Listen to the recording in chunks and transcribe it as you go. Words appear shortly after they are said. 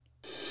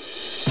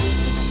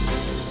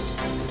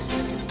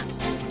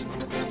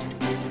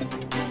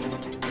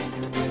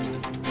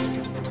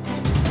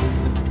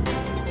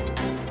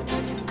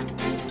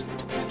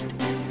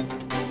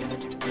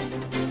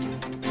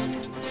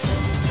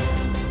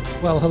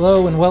Well,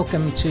 hello and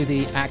welcome to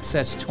the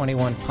Access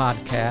 21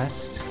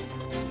 podcast.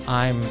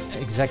 I'm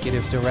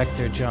Executive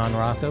Director John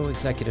Rocco,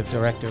 Executive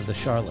Director of the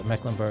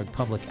Charlotte-Mecklenburg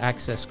Public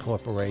Access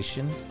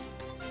Corporation.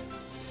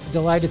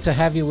 Delighted to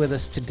have you with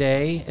us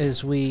today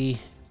as we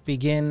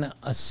begin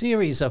a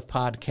series of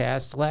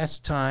podcasts.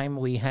 Last time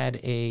we had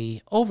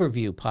a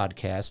overview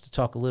podcast to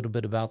talk a little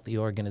bit about the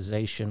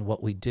organization,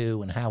 what we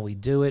do and how we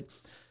do it.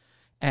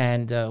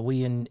 And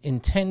we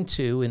intend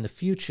to, in the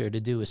future,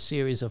 to do a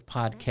series of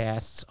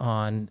podcasts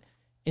on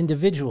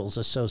individuals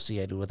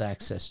associated with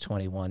Access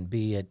 21,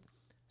 be it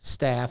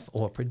staff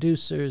or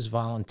producers,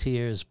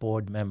 volunteers,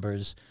 board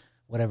members,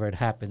 whatever it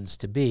happens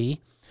to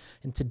be.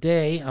 And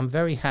today, I'm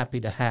very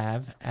happy to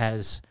have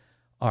as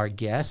our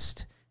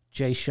guest,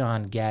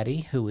 Jayshawn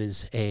Gaddy, who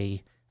is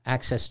a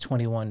Access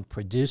 21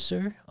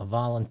 producer, a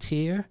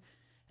volunteer,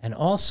 and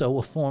also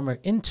a former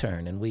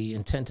intern. And we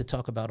intend to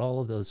talk about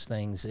all of those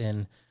things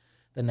in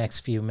the next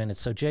few minutes.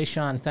 So,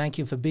 Jayshawn, thank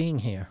you for being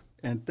here.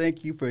 And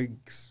thank you for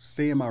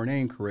saying my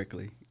name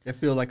correctly. It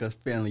feels like a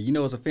family. You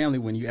know it's a family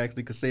when you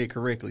actually can say it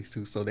correctly,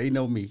 too, so they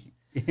know me.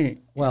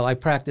 Well, I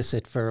practice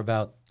it for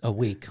about a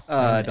week in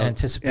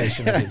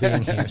anticipation of you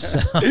being here. So.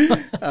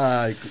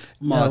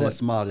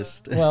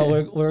 Modest.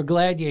 Well, we're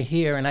glad you're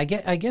here. And I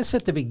guess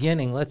at the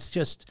beginning, let's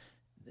just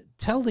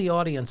tell the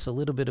audience a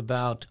little bit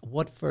about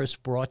what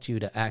first brought you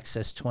to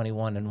Access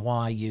 21 and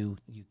why you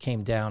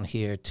came down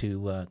here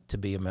to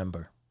be a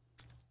member.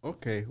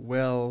 Okay,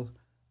 well,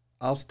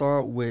 I'll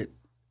start with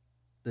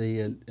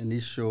the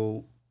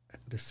initial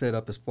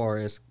setup as far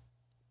as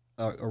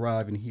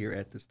arriving here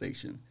at the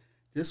station.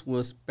 This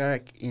was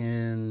back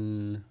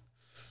in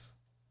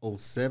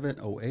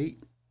 07,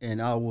 08,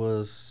 and I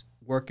was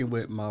working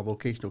with my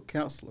vocational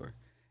counselor,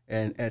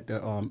 and at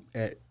the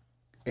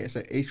it's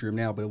at Atrium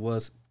now, but it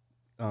was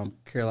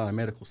Carolina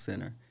Medical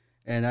Center,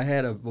 and I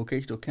had a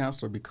vocational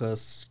counselor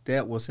because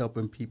that was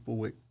helping people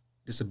with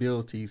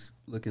disabilities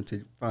looking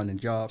to finding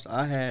jobs.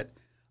 I had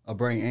a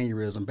brain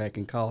aneurysm back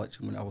in college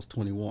when I was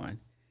 21,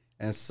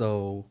 and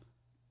so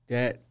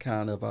that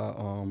kind of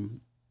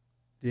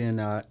then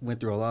I went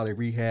through a lot of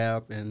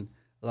rehab and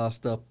a lot of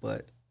stuff,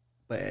 but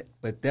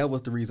that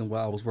was the reason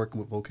why I was working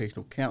with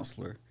vocational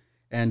counselor.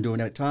 And during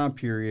that time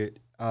period,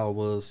 I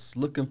was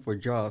looking for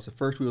jobs. At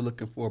first, we were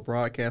looking for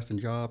broadcasting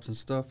jobs and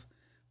stuff,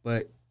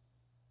 but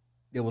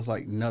it was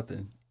like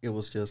nothing. It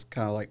was just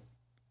kind of like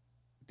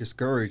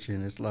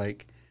discouraging. It was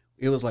like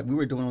we was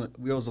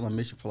on a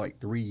mission for like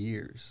 3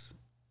 years,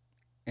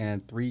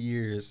 and we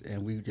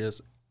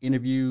just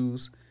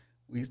interviews.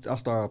 I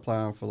started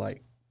applying for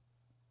like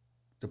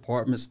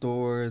department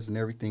stores and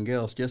everything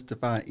else just to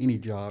find any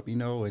job,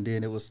 and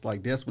then it was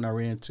like that's when I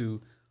ran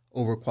into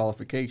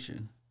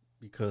overqualification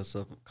because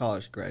of a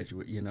college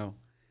graduate,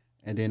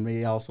 and then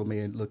they also may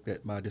have looked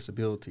at my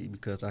disability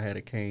because I had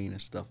a cane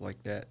and stuff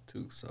like that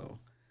too. So,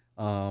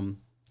 and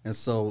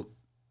so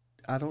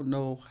I don't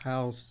know,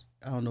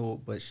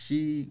 but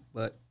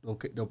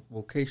the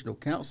vocational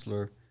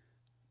counselor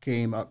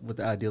came up with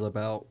the idea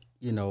about,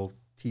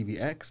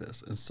 TV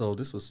access. And so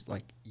this was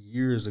like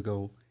years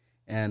ago.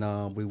 And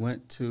we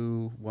went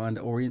to one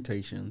of the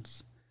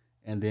orientations,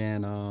 and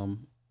then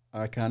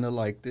I kind of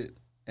liked it.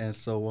 And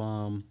so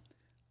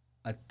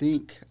I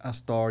think I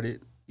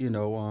started,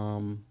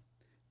 during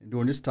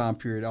this time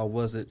period, I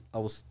was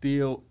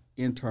still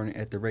interning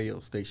at the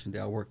radio station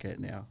that I work at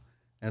now.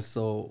 And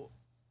so,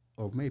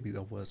 or maybe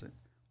I wasn't.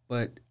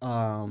 But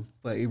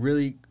it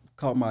really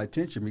caught my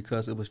attention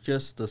because it was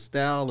just the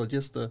style or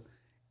just the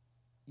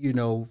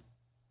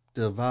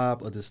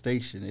vibe of the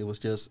station. It was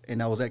just,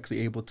 and I was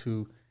actually able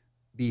to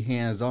be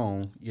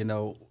hands-on,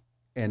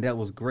 and that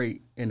was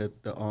great. And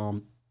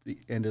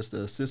and just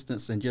the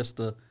assistance and just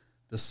the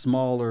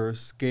smaller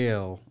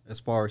scale as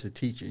far as the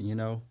teaching,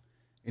 and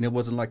it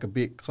wasn't like a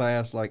big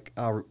class like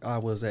I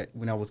was at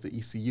when I was the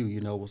ECU,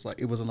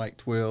 it wasn't like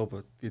 12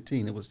 or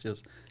 15. It was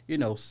just,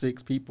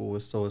 6 people.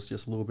 So it's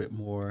just a little bit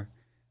more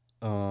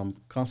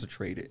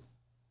concentrated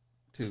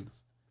too.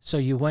 So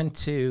you went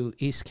to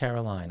East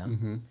Carolina,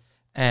 mm-hmm.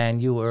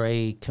 and you were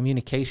a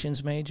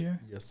communications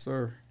major? Yes,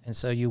 sir. And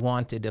so you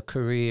wanted a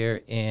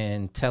career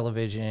in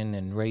television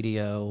and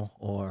radio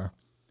or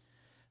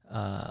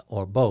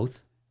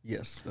both.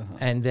 Yes. Uh-huh.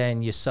 And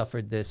then you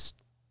suffered this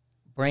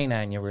brain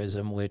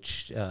aneurysm,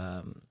 which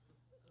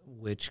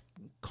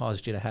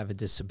caused you to have a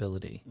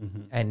disability.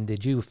 Mm-hmm. And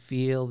did you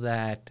feel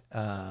that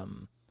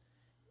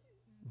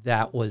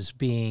that was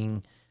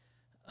being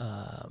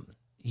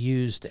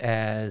used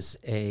as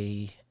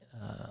a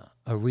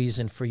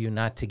reason for you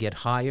not to get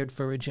hired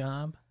for a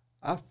job?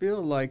 I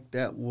feel like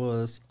that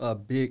was a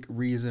big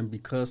reason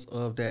because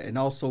of that, and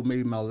also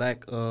maybe my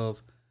lack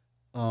of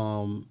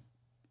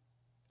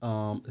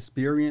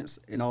experience,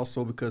 and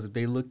also because if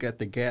they look at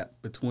the gap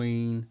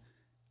between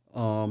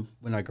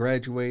when I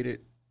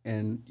graduated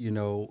and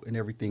and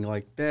everything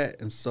like that,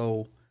 and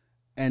so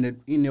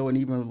and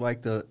even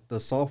like the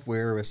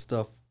software and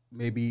stuff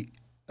maybe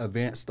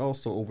advanced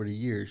also over the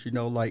years.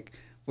 Like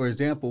for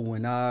example,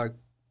 when I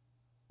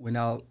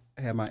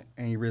had my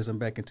aneurysm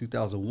back in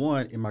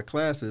 2001 in my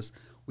classes,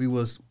 we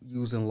was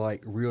using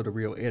like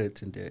reel-to-reel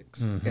editing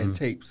decks and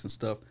tapes and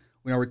stuff.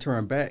 When I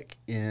returned back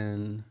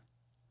in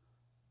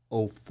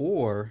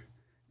 '04,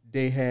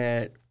 they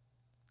had,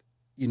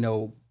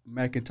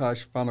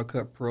 Macintosh, Final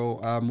Cut Pro,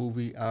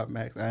 iMovie,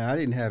 iMac. And I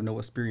didn't have no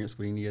experience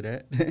with any of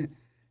that,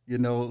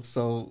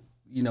 So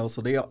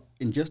so they,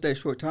 in just that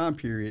short time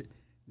period,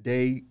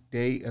 they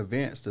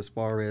advanced as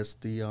far as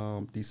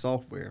the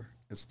software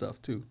and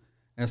stuff too.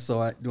 And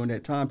so during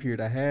that time period,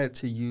 I had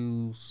to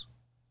use.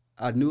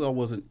 I knew I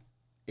wasn't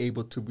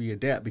able to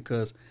adapt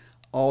because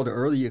all the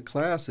earlier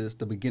classes,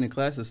 the beginning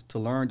classes to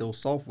learn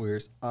those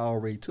softwares, I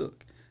already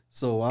took.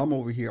 So I'm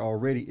over here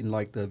already in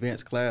like the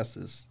advanced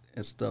classes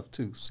and stuff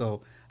too.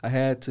 So I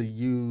had to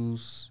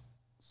use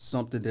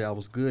something that I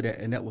was good at,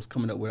 and that was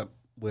coming up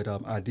with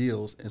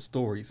ideals and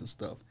stories and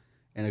stuff.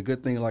 And a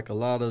good thing, like a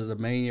lot of the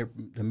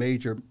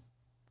major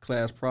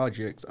class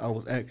projects, I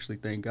was actually,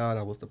 thank God,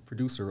 I was the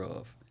producer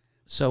of.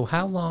 So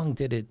how long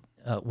did it?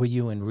 Were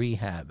you in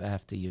rehab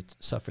after you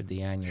suffered the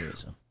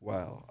aneurysm?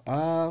 Wow.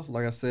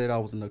 Like I said, I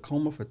was in a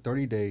coma for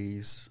 30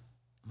 days,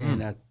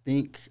 and I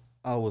think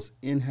I was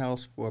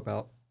in-house for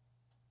about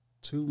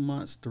 2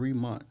 months, 3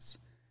 months.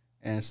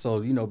 And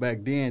so, back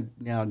then,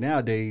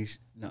 nowadays,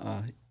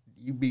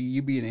 you be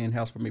in the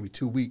in-house for maybe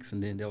 2 weeks,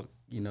 and then then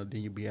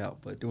you'll be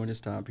out. But during this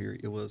time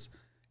period, it was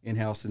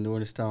in-house, and during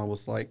this time, it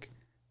was like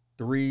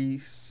 3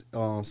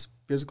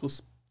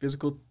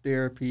 physical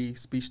therapy,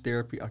 speech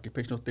therapy,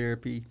 occupational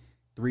therapy,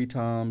 3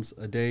 times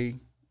a day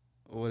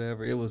or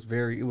whatever.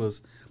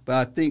 But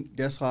I think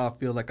that's how I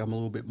feel like I'm a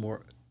little bit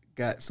more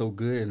got so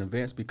good in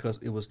advance, because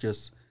it was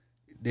just,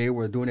 they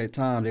were during that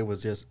time, they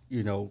was just,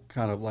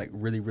 kind of like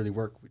really, really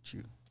work with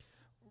you.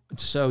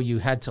 So you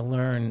had to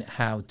learn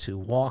how to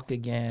walk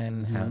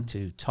again, how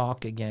to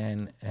talk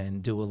again,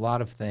 and do a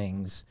lot of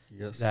things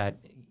that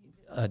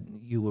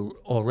you were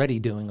already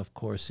doing, of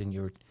course, in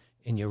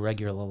your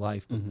regular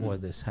life before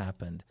this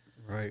happened.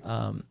 Right.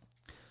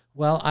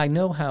 Well, I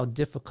know how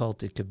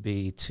difficult it could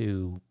be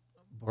to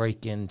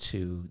break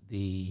into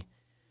the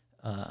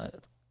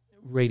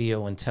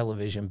radio and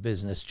television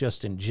business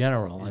just in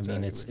general. Exactly. I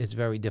mean, it's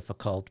very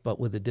difficult, but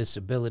with a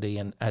disability,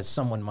 and as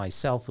someone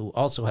myself who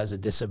also has a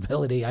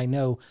disability, I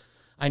know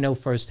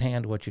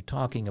firsthand what you're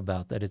talking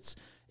about, that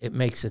it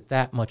makes it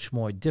that much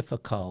more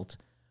difficult.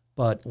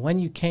 But when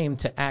you came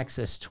to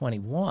Access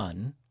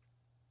 21,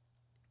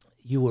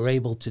 you were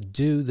able to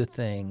do the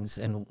things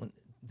and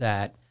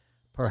that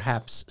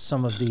perhaps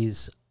some of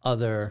these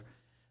other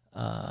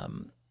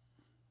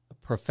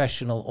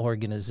professional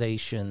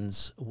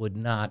organizations would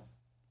not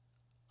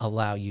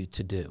allow you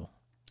to do.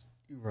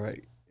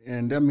 Right.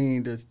 And I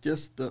mean, it's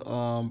just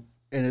and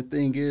the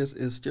thing is,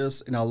 it's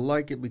just, and I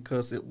like it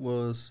because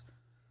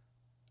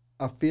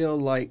I feel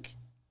like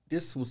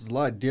this was a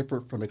lot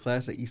different from the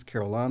class at East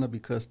Carolina,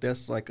 because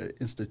that's like an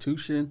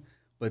institution.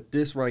 But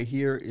this right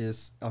here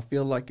is, I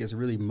feel like it's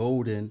really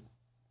molding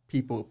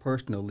people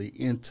personally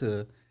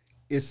into,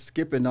 it's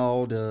skipping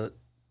all the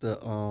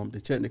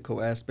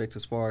technical aspects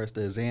as far as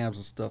the exams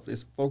and stuff.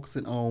 It's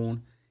focusing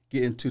on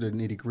getting to the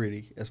nitty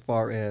gritty as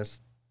far as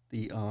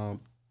the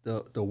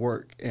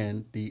work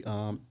and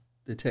the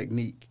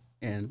technique,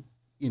 and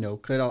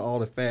cut out all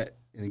the fat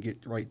and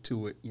get right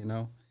to it,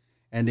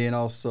 and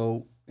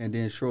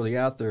then shortly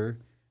after,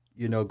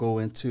 go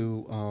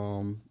into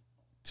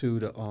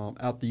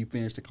after you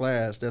finish the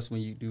class, that's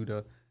when you do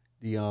the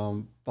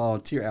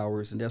volunteer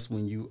hours, and that's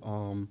when you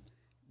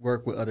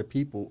work with other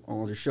people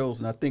on the shows.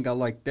 And I think I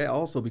like that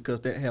also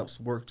because that helps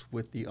work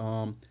with the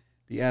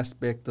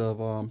aspect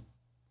of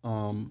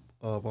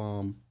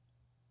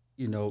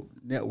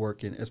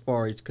networking, as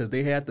far as, because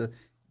they had to,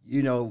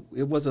 they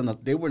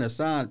weren't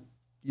assigned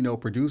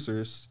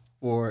producers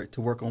to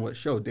work on what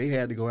show. They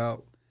had to go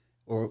out,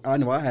 or I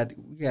know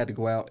we had to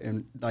go out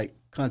and like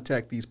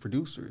contact these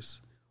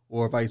producers,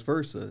 or vice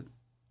versa,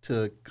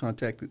 to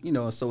contact,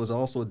 so it's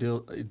also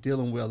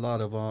dealing with a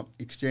lot of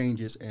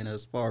exchanges, and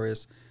as far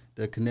as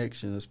the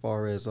connection, as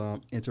far as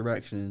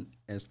interaction,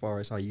 as far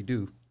as how you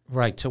do.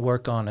 Right, to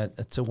work on a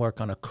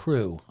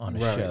crew on a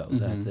show.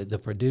 That the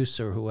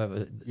producer,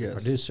 whoever the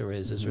producer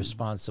is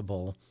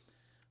responsible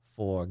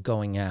for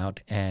going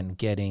out and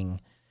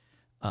getting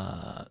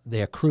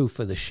their crew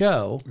for the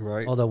show.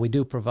 Right. Although we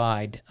do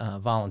provide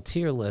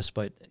volunteer lists,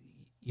 but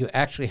you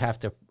actually have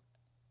to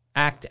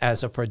act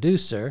as a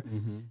producer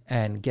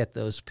and get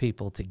those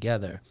people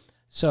together.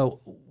 So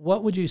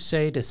what would you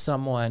say to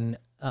someone,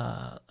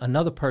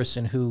 another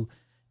person who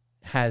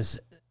has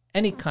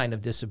any kind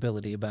of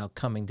disability, about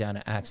coming down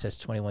to Access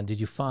 21?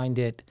 Did you find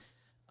it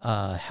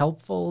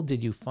helpful?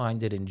 Did you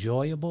find it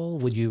enjoyable?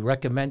 Would you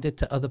recommend it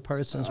to other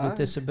persons with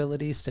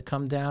disabilities to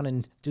come down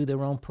and do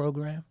their own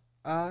program?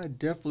 I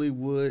definitely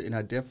would, and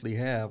I definitely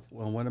have.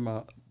 Well, one of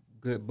my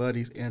good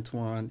buddies,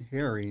 Antoine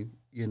Herring,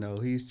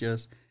 he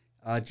just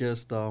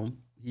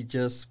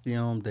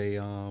filmed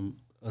a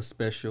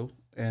special,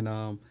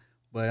 and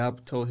but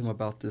I've told him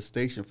about this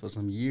station for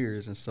some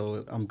years, and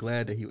so I'm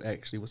glad that he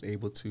actually was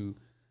able to,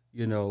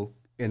 and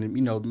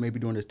maybe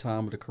during this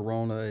time of the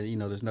corona,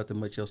 there's nothing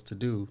much else to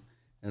do,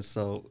 and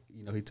so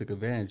he took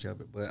advantage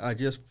of it. But I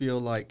just feel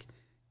like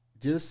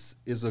this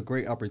is a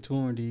great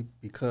opportunity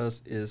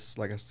because it's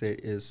like I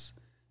said, it's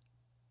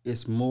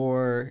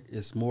more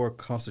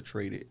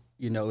concentrated.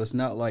 It's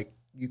not like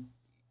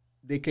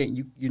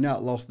you're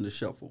not lost in the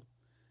shuffle.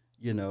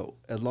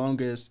 As long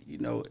as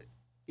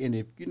and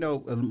if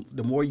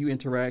the more you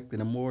interact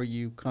and the more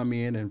you come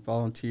in and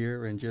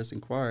volunteer and just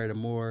inquire, the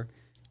more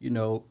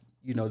they'll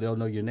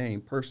know your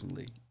name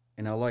personally,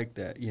 and I like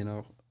that.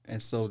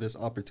 And so there's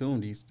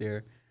opportunities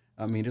there.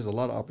 I mean, there's a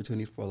lot of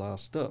opportunities for a lot of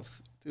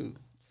stuff too.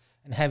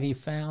 And have you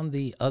found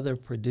the other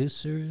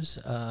producers?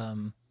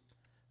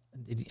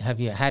 Have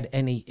you had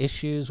any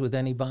issues with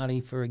anybody,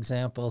 for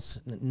example,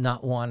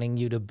 not wanting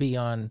you to be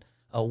on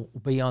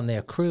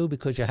their crew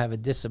because you have a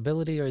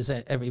disability, or has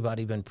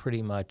everybody been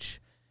pretty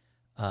much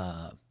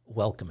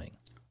welcoming?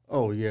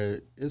 Oh yeah,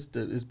 it's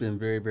been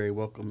very, very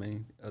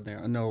welcoming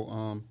there. I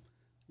know,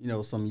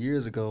 some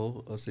years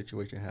ago a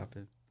situation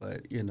happened,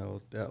 but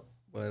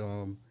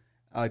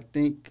I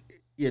think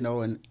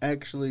and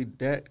actually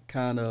that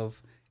kind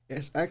of,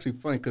 it's actually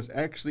funny because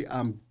actually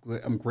I'm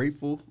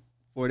grateful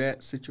for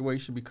that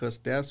situation because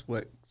that's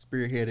what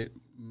spearheaded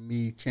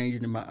me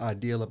changing my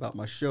ideal about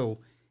my show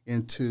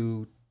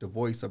into the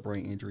voice of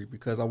brain injury,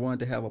 because I wanted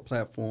to have a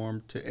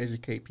platform to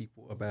educate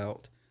people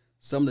about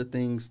some of the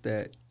things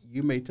that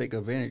you may take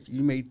advantage,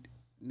 you may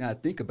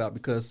not think about,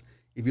 because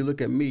if you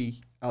look at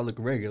me, I look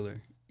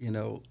regular,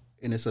 and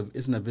it's an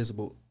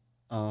invisible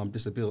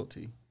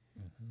disability.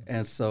 Mm-hmm.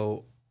 And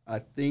so I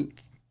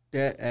think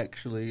that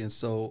actually, and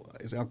so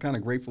I'm kind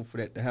of grateful for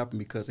that to happen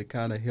because it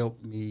kind of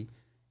helped me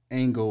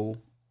angle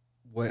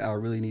what I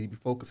really need to be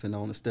focusing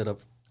on instead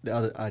of the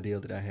other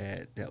ideal that I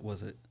had that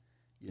wasn't,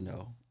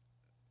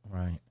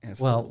 Right.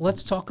 Well,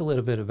 let's talk a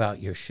little bit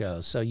about your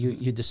show. So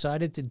you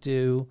decided to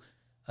do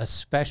a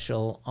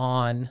special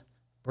on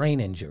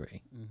brain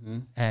injury. Mm-hmm.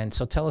 And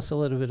so tell us a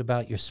little bit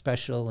about your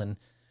special and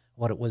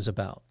what it was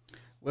about.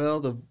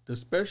 Well, the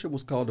special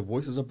was called The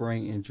Voices of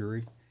Brain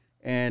Injury,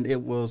 and it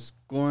was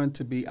going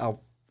to be, I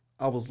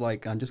was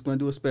like, I'm just going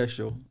to do a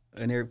special.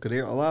 And because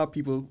a lot of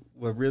people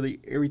were really,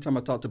 every time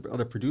I talked to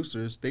other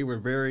producers, they were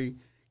very,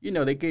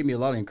 they gave me a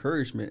lot of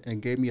encouragement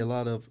and gave me a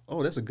lot of,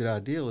 oh, that's a good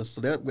idea. And so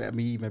that got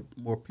me even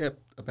more pep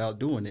about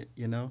doing it,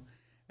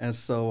 And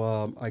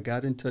so I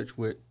got in touch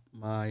with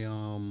my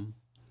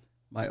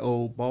my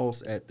old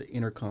boss at the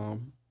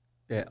Intercom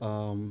that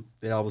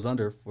I was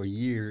under for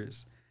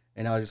years.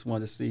 And I just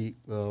wanted to see,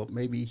 well,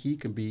 maybe he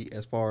can be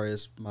as far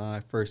as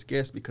my first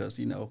guest because,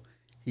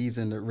 he's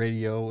in the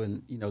radio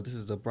and, this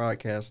is a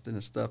broadcast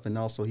and stuff. And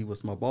also he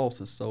was my boss.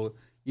 And so,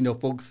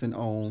 focusing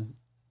on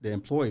the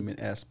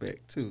employment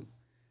aspect too.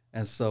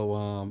 And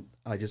so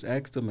I just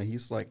asked him and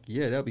he's like,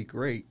 yeah, that'd be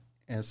great.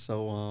 And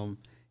so,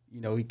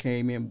 he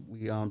came in,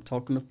 we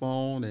talked on the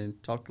phone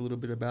and talked a little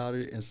bit about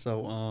it. And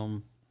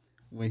so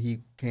when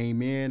he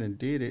came in and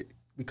did it,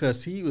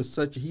 because he is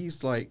such a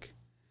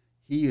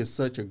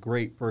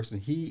great person.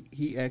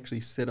 He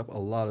actually set up a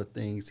lot of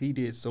things. He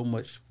did so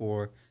much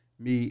for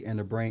me and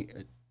the Brain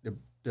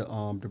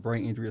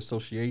Injury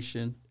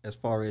Association as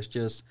far as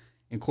just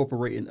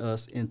incorporating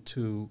us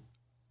into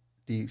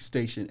the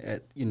station.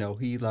 At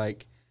he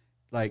like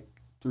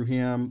through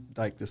him,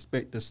 like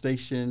the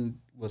station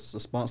was the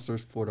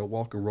sponsors for the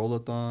Walk and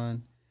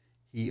Rollathon.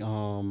 He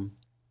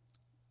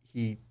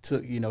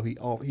took me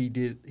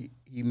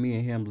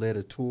and him led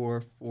a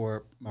tour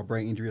for my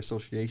Brain Injury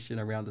Association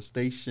around the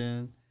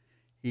station.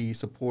 He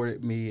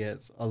supported me at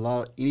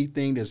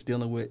anything that's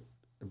dealing with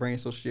the Brain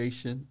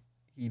Association.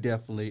 He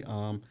definitely,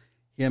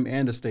 him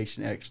and the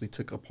station actually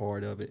took a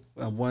part of it.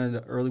 One of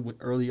the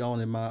early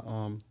on in my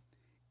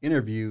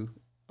interview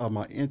of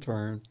my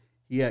intern,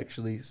 he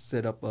actually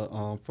set up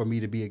for me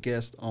to be a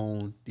guest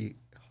on the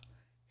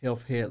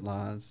Health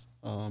Headlines,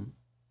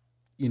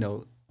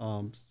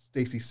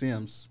 Stacey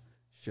Sims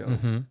show.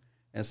 Mm-hmm.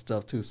 And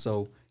stuff too.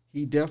 So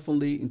he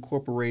definitely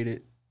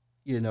incorporated,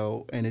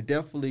 and it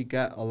definitely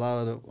got a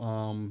lot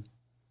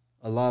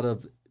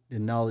of the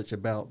knowledge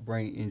about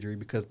brain injury,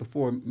 because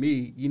before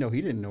me, he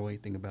didn't know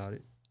anything about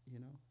it,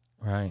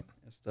 right,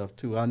 and stuff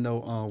too. I know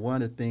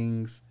one of the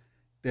things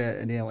that,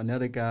 and then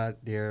another guy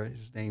there,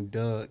 his name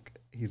Doug,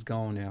 he's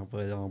gone now,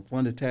 but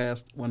one of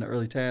the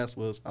early tasks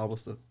was I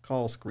was the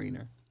call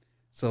screener.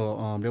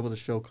 So there was a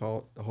show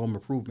called the Home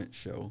Improvement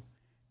Show.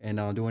 And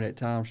during that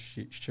time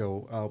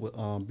show, I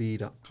would be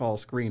the call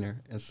screener.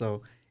 And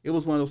so it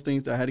was one of those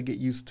things that I had to get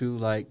used to,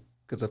 like,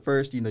 because at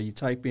first, you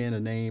type in a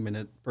name and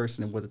a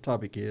person and what the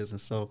topic is. And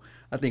so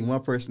I think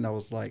one person I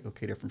was like,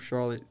 okay, they're from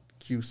Charlotte,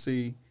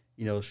 QC,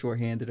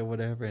 shorthanded or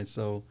whatever. And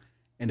so,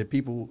 and the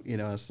people,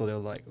 so they're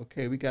like,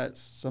 okay, we got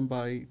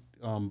somebody,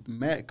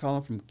 Matt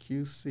calling from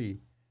QC.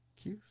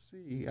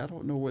 QC, I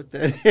don't know what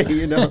that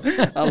is,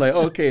 I'm like,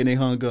 okay, and they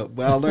hung up.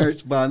 But I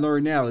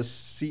learned now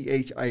it's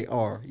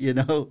CHIR,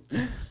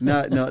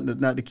 not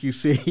the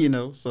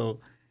QC, so,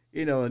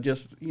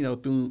 just,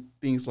 doing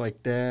things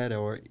like that,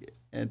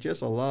 and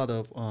just a lot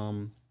of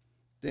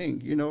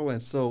things,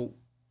 and so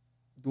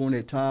during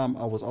that time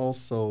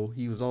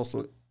he was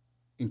also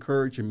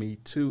encouraging me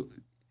to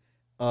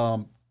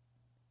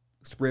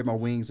spread my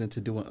wings into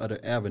doing other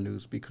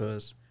avenues,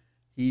 because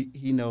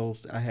he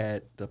knows I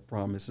had the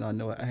promise, and I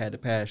know I had the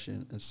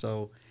passion, and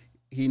so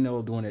he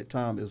know during that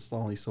time it's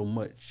only so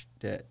much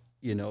that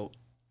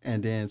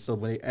and then so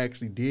when they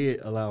actually did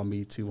allow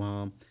me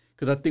to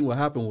because I think what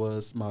happened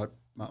was my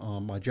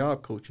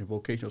job coach in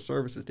vocational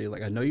services, they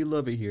like, I know you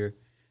love it here,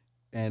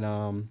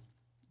 and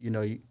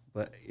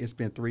but it's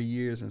been 3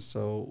 years, and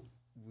so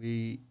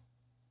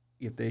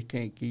if they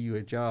can't give you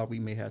a job, we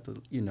may have to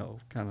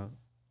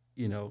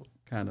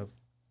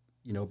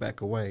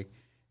back away.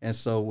 And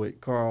so with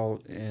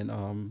Carl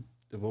and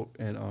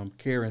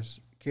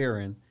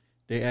Karen,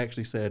 they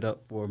actually set it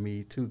up for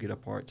me to get a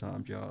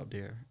part-time job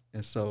there.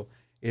 And so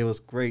it was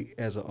great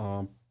as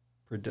a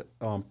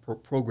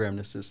program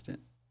assistant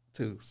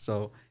too.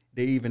 So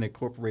they even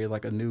incorporated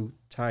like a new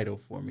title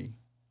for me.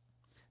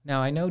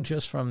 Now, I know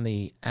just from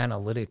the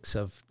analytics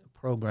of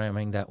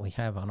programming that we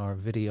have on our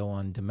video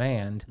on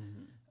demand,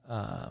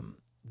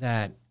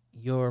 that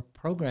your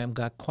program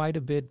got quite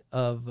a bit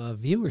of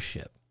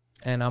viewership.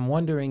 And I'm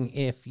wondering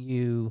if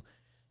you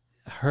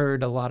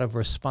heard a lot of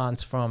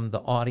response from the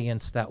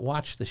audience that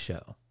watched the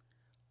show.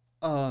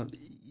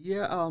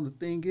 The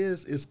thing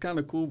is, it's kind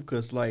of cool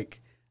because,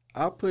 like,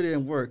 I put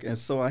in work, and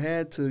so I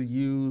had to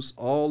use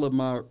all of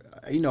my,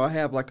 I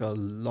have like a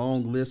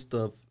long list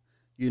of,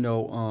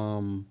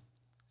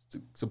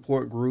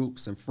 support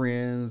groups and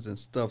friends and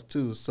stuff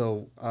too.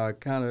 So I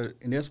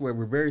and that's where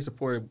we're very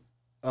supportive.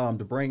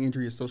 The Brain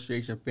Injury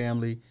Association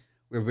family,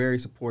 we're very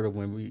supportive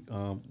when we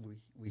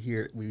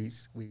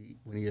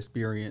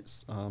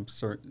experience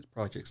certain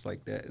projects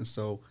like that. And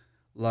so,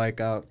 like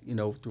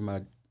through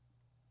my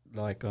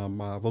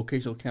my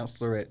vocational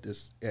counselor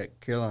at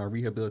Carolina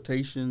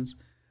Rehabilitations,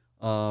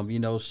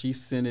 she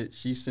sent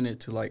it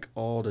to like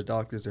all the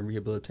doctors and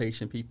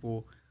rehabilitation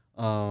people.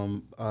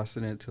 I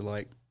sent it to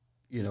like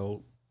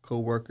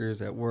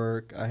co-workers at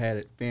work. I had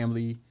it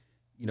family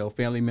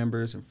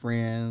members and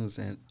friends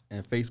and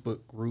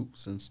Facebook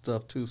groups and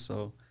stuff too.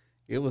 So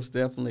it was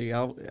definitely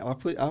I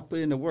put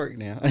in the work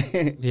now.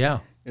 Yeah.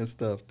 And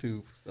stuff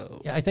too.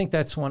 So yeah, I think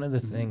that's one of the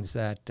things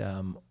that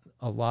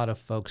a lot of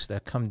folks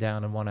that come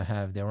down and want to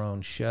have their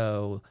own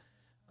show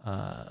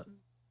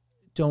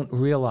don't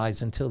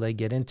realize until they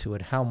get into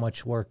it how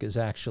much work is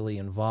actually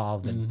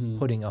involved in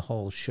putting a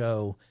whole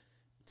show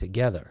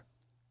together.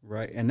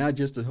 Right, and not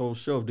just the whole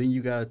show. Then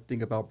you got to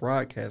think about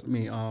broadcast.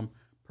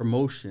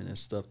 Promotion and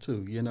stuff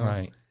too.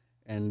 Right.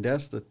 And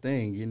that's the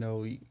thing.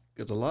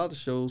 Because a lot of the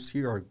shows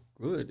here are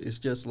good. It's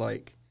just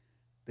like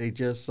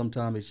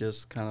sometimes it's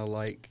just kind of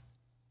like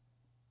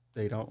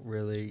they don't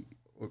really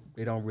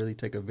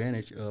take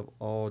advantage of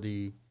all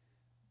the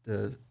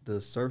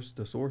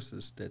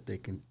sources that they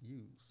can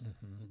use.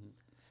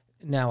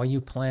 Now, are you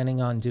planning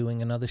on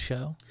doing another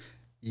show?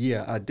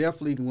 Yeah, I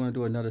definitely want to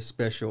do another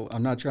special.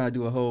 I'm not trying to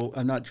do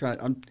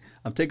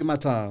I'm taking my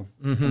time.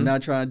 I'm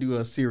not trying to do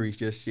a series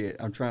just yet.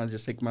 I'm trying to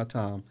just take my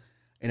time.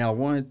 And I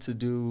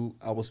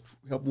was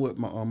helping with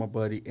my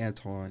buddy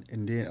Anton,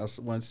 and then I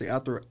wanted to say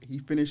after he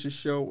finished his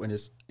show and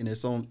it's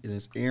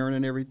airing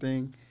and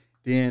everything,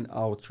 then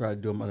I'll try to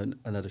do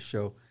another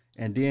show.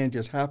 And then it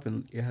has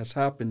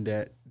happened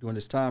that during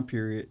this time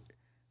period,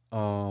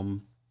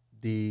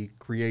 the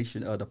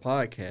creation of the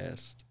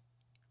podcast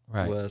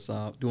was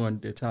during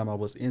the time I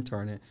was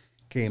interning,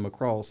 came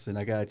across, and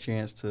I got a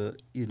chance to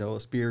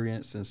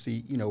experience and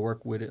see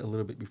work with it a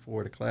little bit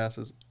before the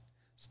classes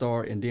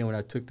start. And then when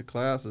I took the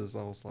classes,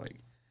 I was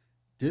like,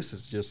 this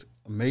is just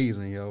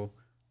amazing, yo.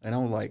 And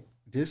I'm like,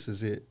 this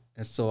is it.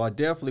 And so I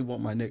definitely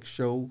want my next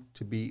show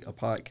to be a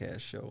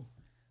podcast show.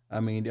 I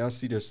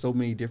see there's so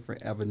many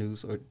different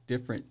avenues or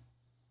different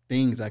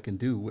things I can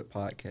do with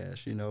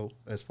podcasts,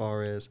 as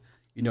far as,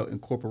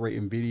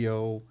 incorporating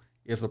video.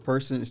 If a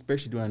person,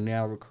 especially during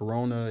now with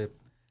Corona,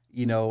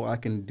 I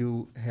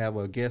can have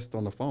a guest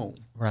on the phone.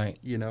 Right.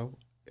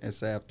 And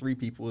so I have 3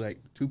 people, like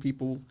 2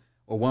 people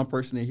or 1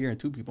 person in here and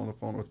 2 people on the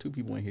phone or 2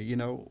 people in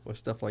here, or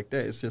stuff like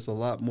that. It's just a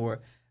lot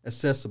more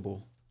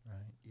accessible.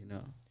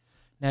 Right.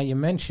 Now, you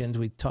mentioned,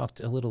 we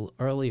talked a little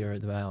earlier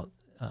about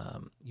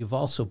you've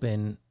also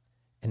been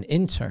an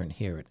intern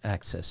here at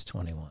Access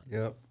 21.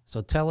 Yep.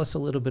 So tell us a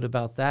little bit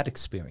about that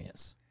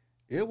experience.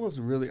 It was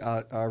really,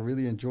 I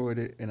really enjoyed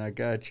it, and I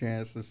got a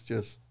chance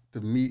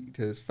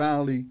to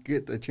finally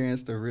get the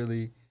chance to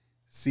really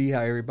see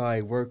how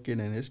everybody working,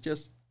 and it's the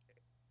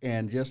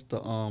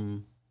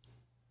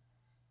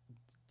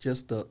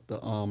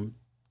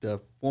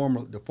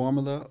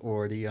formula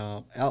or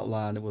the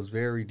outline. It was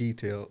very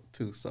detailed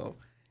too, so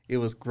it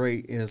was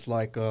great. And it's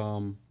like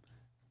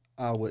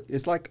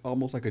it's like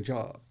almost like a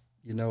job,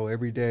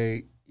 Every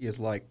day is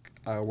like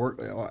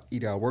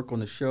either I work on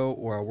the show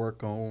or I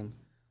work on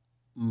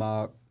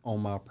my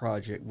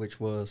project, which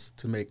was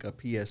to make a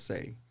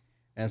PSA.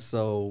 And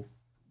so,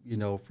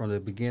 from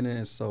the beginning,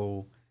 and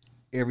so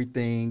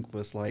everything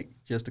was like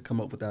just to come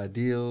up with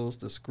ideas,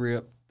 the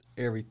script,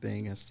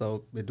 everything. And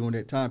so, but during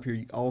that time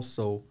period,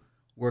 also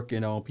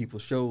working on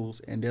people's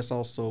shows, and this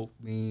also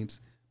means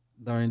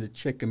learning to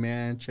check them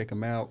in, check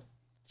them out,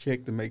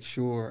 check to make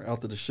sure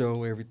after the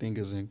show everything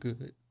is in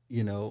good.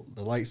 The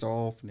lights are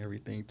off and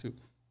everything too.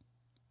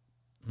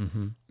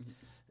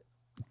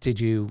 Did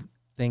you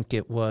think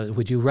it was?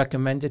 Would you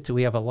recommend it?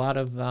 We have a lot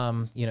of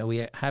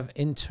we have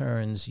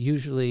interns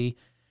usually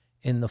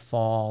in the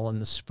fall and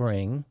the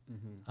spring,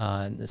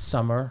 in the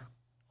summer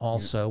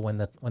also when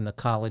the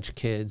college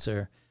kids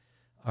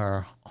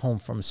are home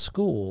from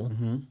school.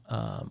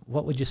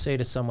 What would you say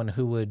to someone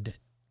who would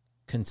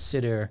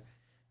consider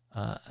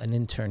an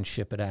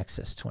internship at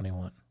Access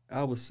 21?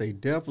 I would say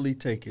definitely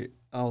take it.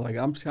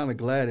 I'm kind of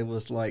glad it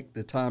was like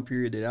the time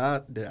period that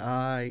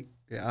I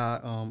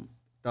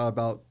thought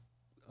about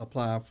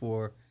applying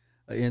for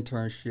an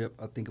internship.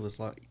 I think it was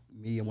like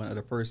me and one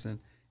other person.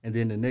 And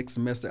then the next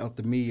semester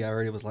after me, I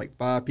already was like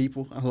 5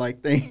 people. I'm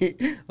like,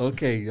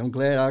 okay, I'm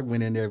glad I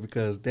went in there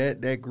because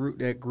that group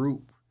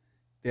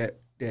that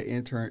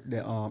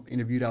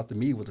interviewed after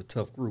me was a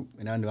tough group,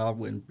 and I knew I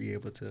wouldn't be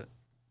able to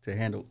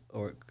handle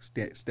or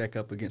stack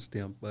up against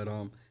them. But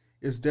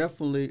it's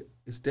definitely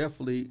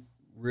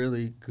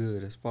really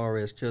good as far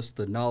as just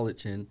the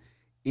knowledge, and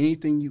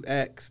anything you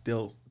ask,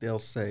 they'll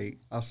say.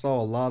 I saw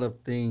a lot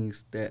of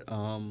things that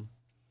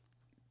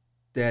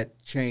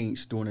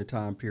changed during the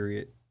time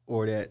period,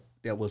 or that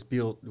was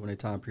built during the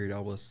time period I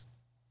was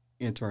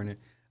interning.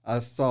 I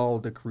saw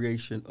the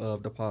creation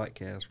of the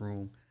podcast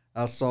room.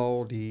 I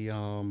saw the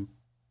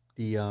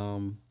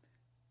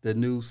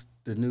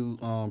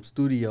new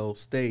studio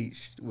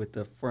stage with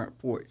the front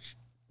porch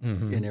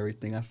and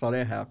everything. I saw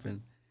that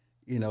happen.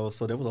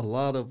 So there was a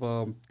lot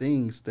of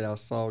things that I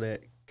saw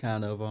that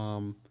kind of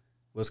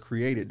was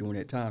created during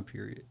that time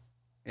period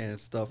and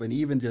stuff, and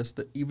even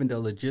the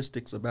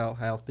logistics about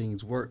how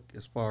things work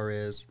as far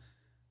as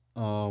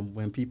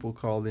when people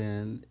call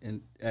in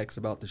and ask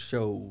about the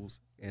shows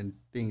and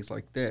things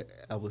like that.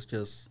 I was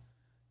just,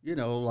 I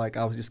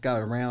was just got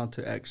around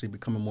to actually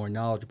becoming more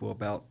knowledgeable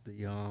about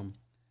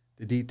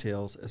the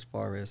details as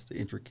far as the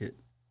intricate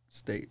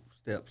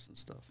steps and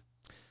stuff.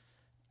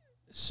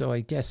 So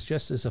I guess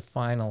just as a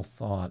final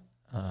thought,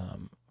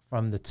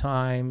 from the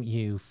time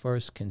you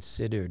first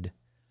considered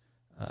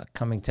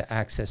coming to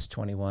Access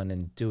 21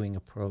 and doing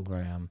a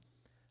program,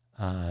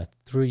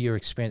 through your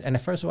experience, and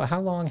first of all,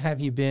 how long have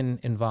you been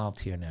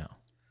involved here now?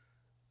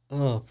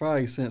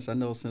 Probably since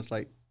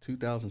like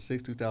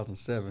 2006,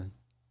 2007.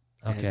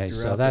 Okay,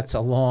 so that's a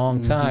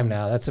long time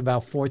now. That's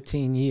about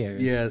 14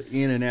 years. Yeah,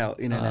 in and out,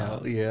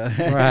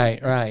 yeah.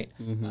 Right.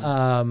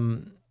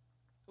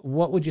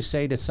 What would you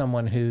say to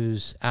someone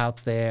who's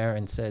out there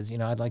and says,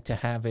 I'd like to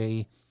have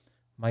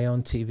my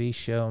own TV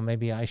show,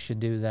 maybe I should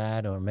do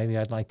that, or maybe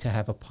I'd like to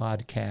have a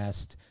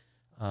podcast?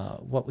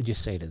 What would you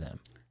say to them?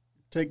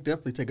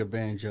 Definitely take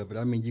advantage of it.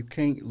 I mean, you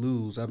can't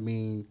lose. I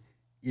mean,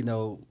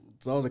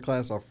 all the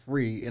classes are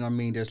free, and I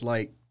mean,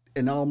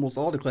 and almost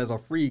all the classes are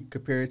free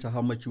compared to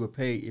how much you would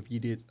pay if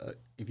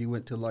you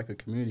went to like a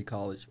community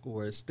college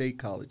or a state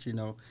college,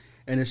 And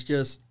it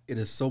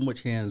is so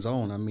much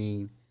hands-on. I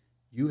mean,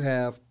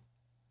 they'll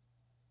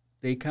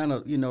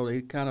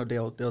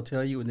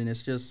tell you, and then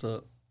it's just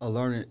a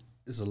learning.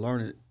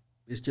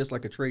 It's just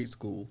like a trade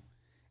school.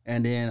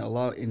 And then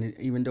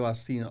even though I've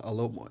seen a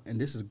lot more,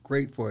 and this is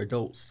great for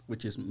adults,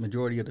 which is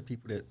majority of the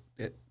people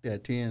that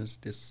attends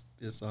this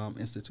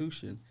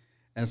institution,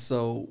 and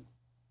so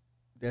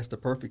that's the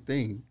perfect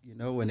thing,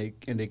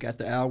 And they got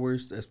the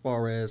hours as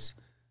far as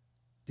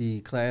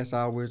the class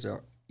hours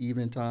are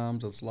evening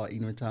times. It's a lot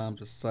evening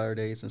times, it's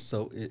Saturdays, and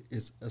so it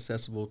is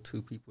accessible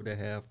to people that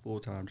have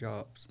full-time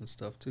jobs and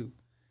stuff too.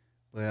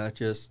 But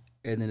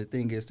and then the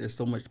thing is, there's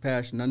so much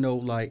passion. I know,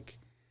 like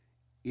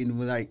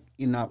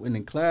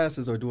in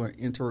classes or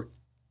doing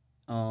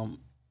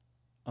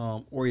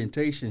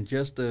orientation,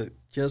 just the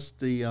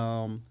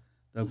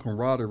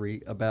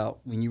camaraderie about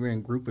when you're in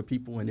a group of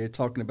people and they're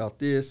talking about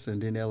this,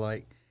 and then they're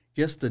like,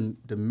 just the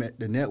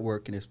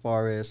networking as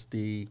far as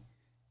the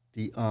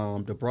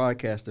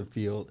broadcasting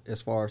field,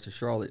 as far as the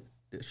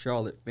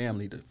Charlotte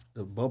family,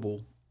 the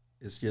bubble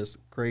is just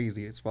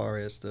crazy as far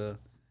as the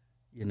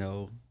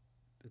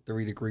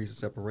 3 degrees of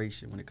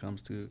separation when it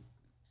comes to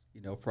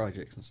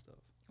projects and stuff.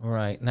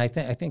 Right, and I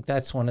think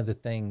that's one of the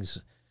things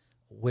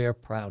we're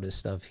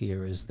proudest of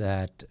here is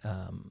that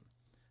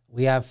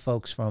we have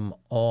folks from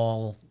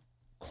all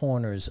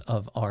corners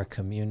of our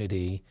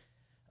community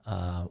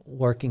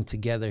working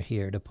together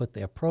here to put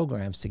their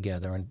programs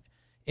together, and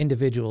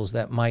individuals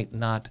that might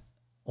not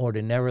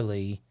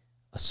ordinarily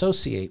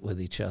associate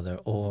with each other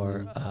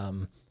or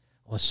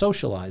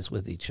socialize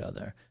with each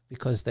other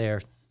because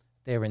they're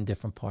in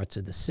different parts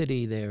of the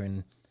city. They're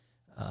in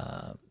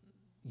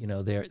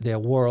their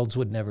worlds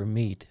would never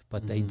meet,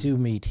 but they do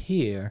meet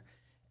here,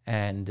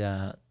 and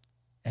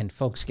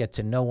folks get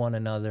to know one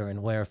another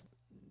and where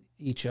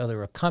each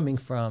other are coming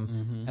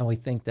from, and we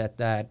think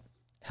that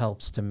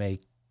helps to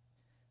make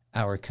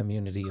our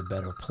community a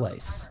better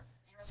place.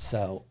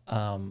 So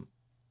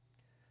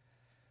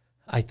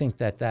I think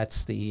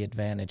that's the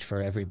advantage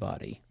for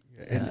everybody,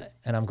 and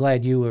I'm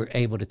glad you were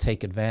able to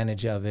take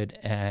advantage of it,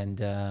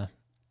 and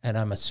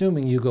I'm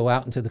assuming you go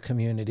out into the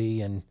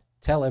community and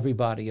tell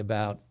everybody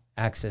about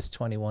Access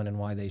 21 and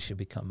why they should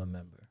become a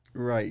member.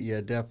 Right.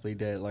 Yeah, definitely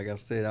that. Like I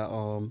said, I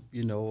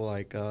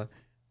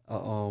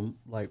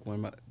like one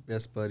of my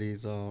best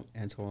buddies,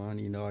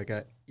 Antoine.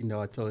 I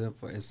told him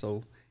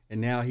and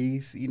now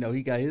he's, he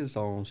got his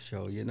own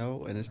show,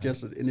 and it's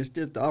just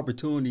the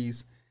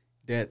opportunities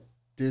that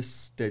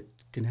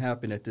can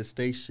happen at this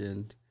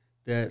station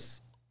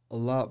that's a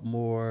lot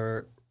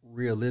more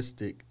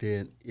realistic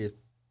than if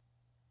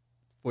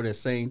for the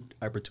same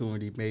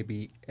opportunity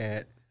maybe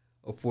at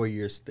a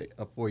four-year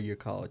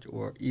college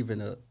or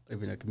even a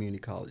community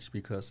college,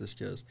 because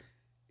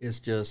it's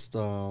just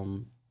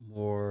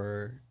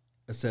more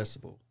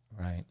accessible.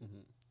 Right.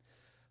 Mm-hmm.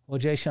 Well,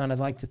 Jay-Sean, I'd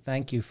like to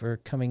thank you for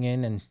coming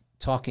in and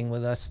talking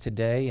with us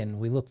today, and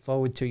we look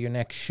forward to your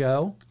next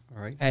show.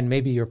 All right. And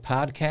maybe your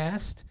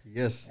podcast.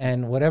 Yes.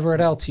 And whatever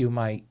else you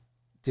might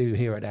do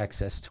here at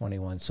Access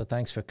 21. So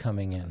thanks for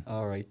coming in.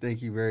 All right.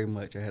 Thank you very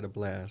much. I had a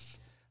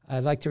blast.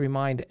 I'd like to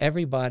remind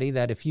everybody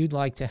that if you'd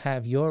like to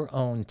have your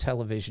own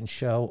television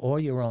show or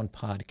your own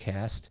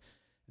podcast,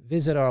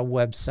 visit our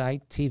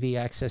website,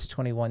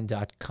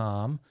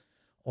 tvaccess21.com,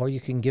 or you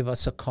can give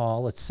us a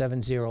call at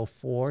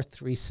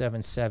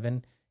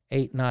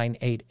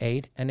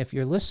 704-377-8988. And if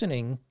you're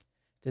listening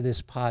to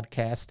this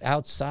podcast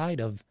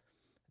outside of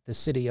the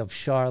city of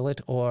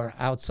Charlotte or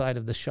outside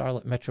of the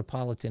Charlotte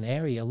metropolitan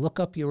area, look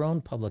up your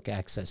own public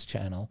access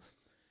channel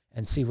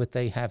and see what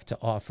they have to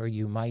offer.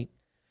 You might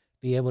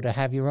be able to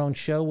have your own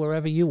show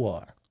wherever you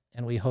are,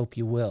 and we hope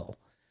you will.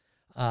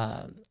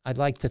 I'd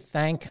like to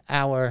thank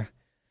our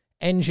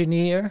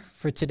engineer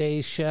for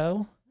today's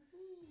show,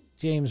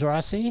 James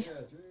Rossi,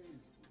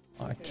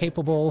 our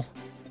capable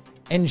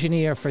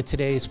engineer for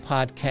today's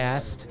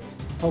podcast.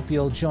 Hope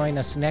you'll join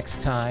us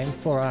next time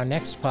for our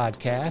next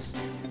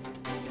podcast.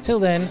 Till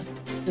then,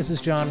 this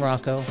is John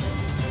Rocco.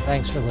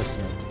 Thanks for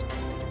listening.